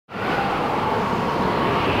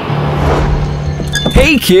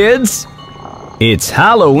Hey kids! It's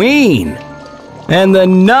Halloween! And the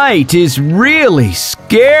night is really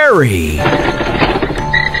scary!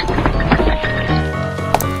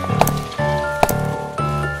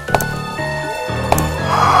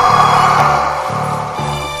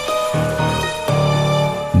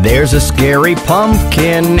 There's a scary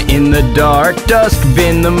pumpkin in the dark dusk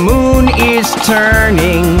bin. The moon is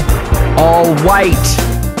turning all white.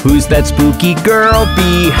 Who's that spooky girl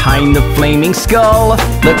behind the flaming skull?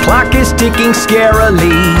 The clock is ticking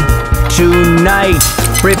scarily. Tonight,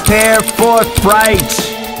 prepare for fright.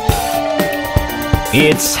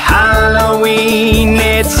 It's Halloween,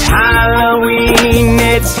 it's Halloween,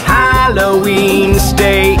 it's Halloween.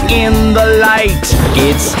 Stay in the light.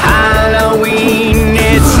 It's Halloween,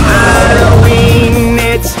 it's Halloween,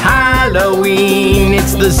 it's Halloween.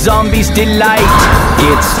 It's the zombies' delight.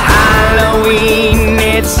 It's Halloween,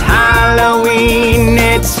 it's Halloween,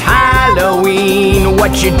 it's Halloween.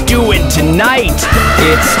 What you doing tonight?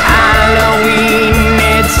 It's Halloween,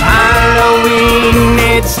 it's Halloween,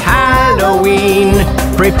 it's Halloween.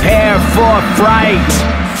 Prepare for fright.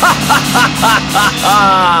 Ha ha ha ha ha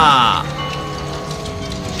ha!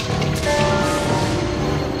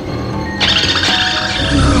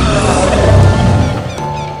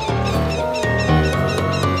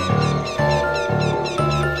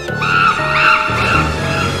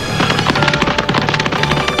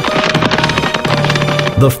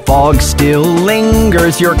 The fog still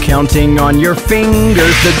lingers, you're counting on your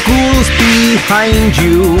fingers. The ghouls behind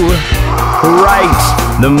you.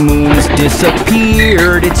 Right, the moon's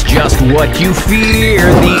disappeared, it's just what you fear.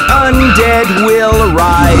 The undead will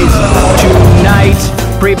rise. Tonight,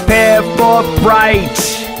 prepare for fright.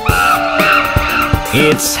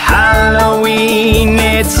 It's Halloween,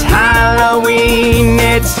 it's Halloween,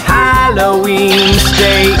 it's Halloween.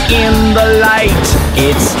 Stay in the light.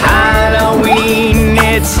 It's Halloween,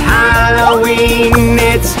 it's Halloween,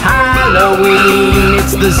 it's Halloween.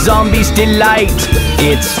 It's the zombies' delight.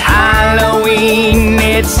 It's Halloween,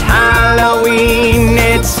 it's Halloween,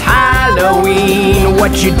 it's Halloween.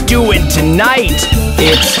 What you doing tonight?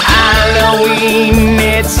 It's Halloween,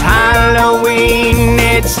 it's Halloween,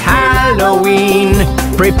 it's Halloween.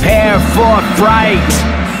 Prepare for fright.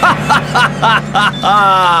 Ha ha ha ha ha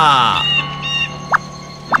ha!